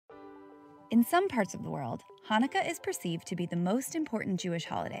In some parts of the world, Hanukkah is perceived to be the most important Jewish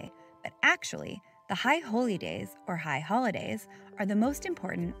holiday, but actually, the High Holy Days, or High Holidays, are the most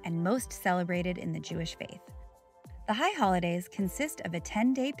important and most celebrated in the Jewish faith. The High Holidays consist of a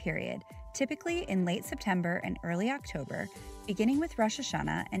 10-day period, typically in late September and early October, beginning with Rosh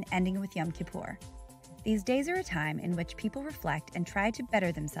Hashanah and ending with Yom Kippur. These days are a time in which people reflect and try to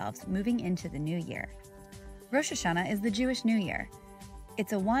better themselves moving into the new year. Rosh Hashanah is the Jewish New Year.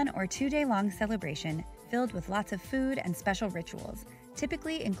 It's a 1 or 2 day long celebration filled with lots of food and special rituals,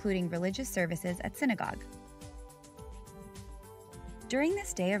 typically including religious services at synagogue. During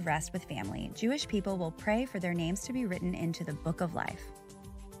this day of rest with family, Jewish people will pray for their names to be written into the Book of Life.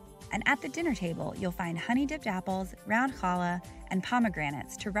 And at the dinner table, you'll find honey-dipped apples, round challah, and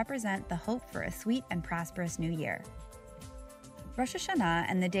pomegranates to represent the hope for a sweet and prosperous new year. Rosh Hashanah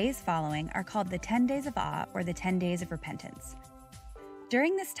and the days following are called the 10 Days of Awe or the 10 Days of Repentance.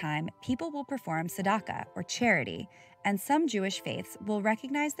 During this time, people will perform tzedakah, or charity, and some Jewish faiths will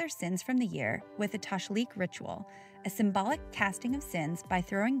recognize their sins from the year with a tashlich ritual, a symbolic casting of sins by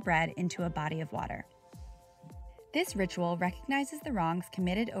throwing bread into a body of water. This ritual recognizes the wrongs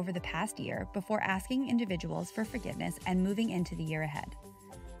committed over the past year before asking individuals for forgiveness and moving into the year ahead.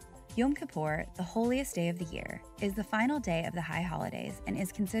 Yom Kippur, the holiest day of the year, is the final day of the High Holidays and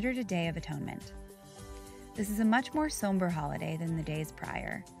is considered a day of atonement. This is a much more somber holiday than the days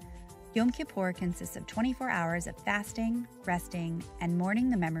prior. Yom Kippur consists of 24 hours of fasting, resting, and mourning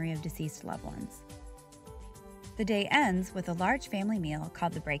the memory of deceased loved ones. The day ends with a large family meal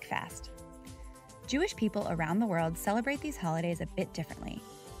called the break fast. Jewish people around the world celebrate these holidays a bit differently.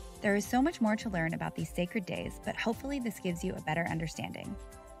 There is so much more to learn about these sacred days, but hopefully this gives you a better understanding.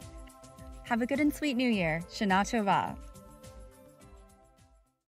 Have a good and sweet New Year. Shana Tova.